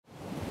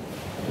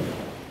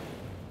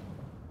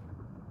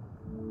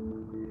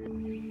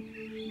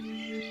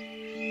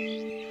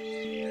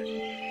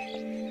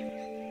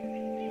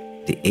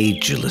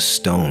ageless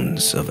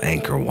stones of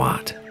Angkor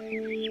Wat.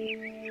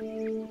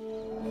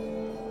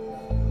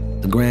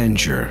 The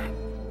grandeur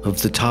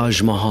of the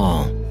Taj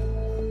Mahal.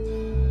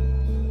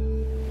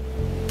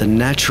 The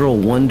natural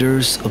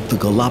wonders of the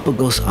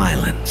Galapagos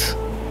Islands.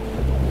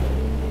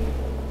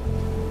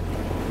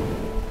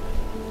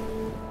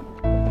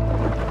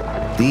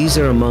 These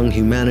are among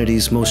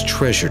humanity's most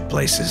treasured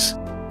places,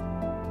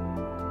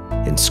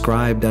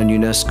 inscribed on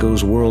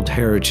UNESCO's World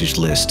Heritage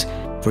List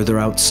for their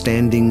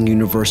outstanding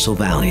universal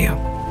value.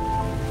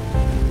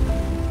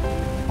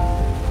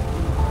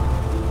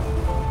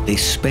 They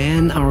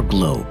span our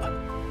globe,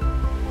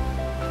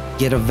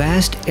 yet a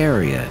vast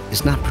area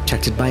is not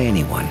protected by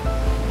anyone.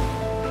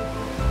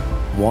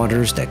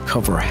 Waters that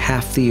cover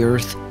half the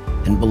earth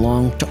and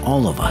belong to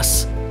all of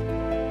us.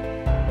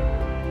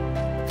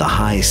 The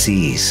high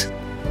seas,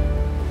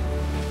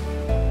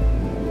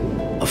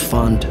 a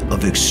font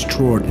of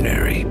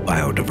extraordinary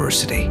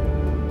biodiversity.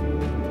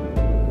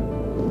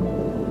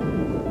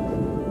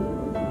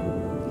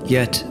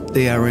 Yet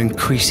they are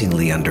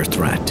increasingly under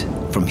threat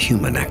from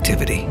human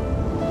activity.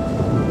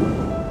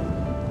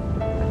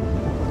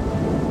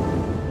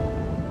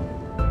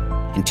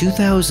 In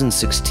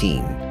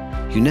 2016,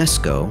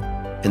 UNESCO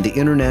and the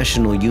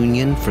International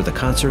Union for the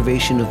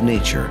Conservation of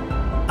Nature,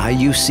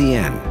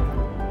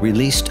 UICN,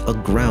 released a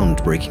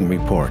groundbreaking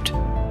report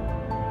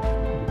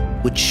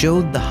which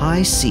showed the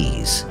high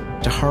seas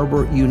to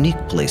harbor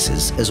unique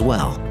places as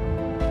well.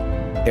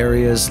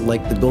 Areas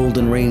like the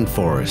golden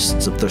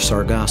rainforests of the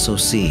Sargasso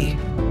Sea,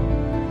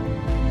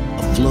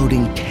 a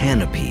floating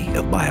canopy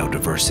of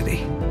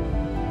biodiversity.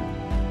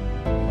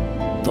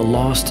 The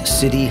Lost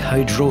City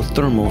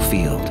hydrothermal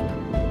field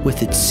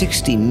with its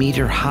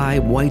 60-meter-high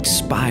white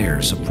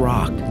spires of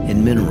rock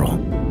and mineral.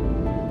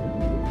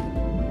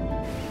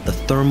 The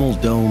thermal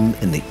dome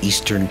in the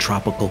eastern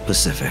tropical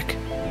Pacific,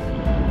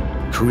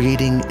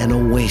 creating an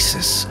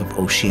oasis of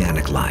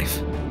oceanic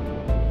life,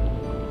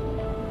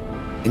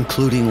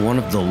 including one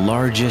of the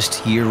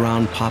largest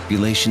year-round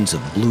populations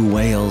of blue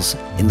whales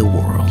in the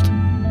world.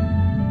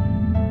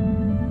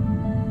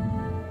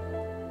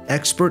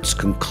 Experts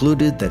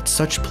concluded that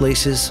such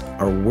places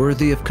are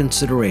worthy of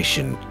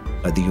consideration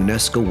by the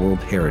UNESCO World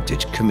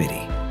Heritage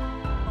Committee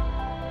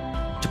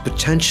to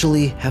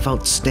potentially have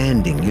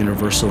outstanding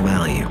universal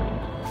value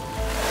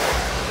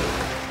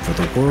for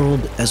the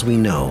world as we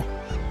know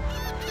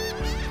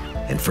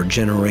and for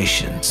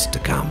generations to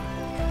come.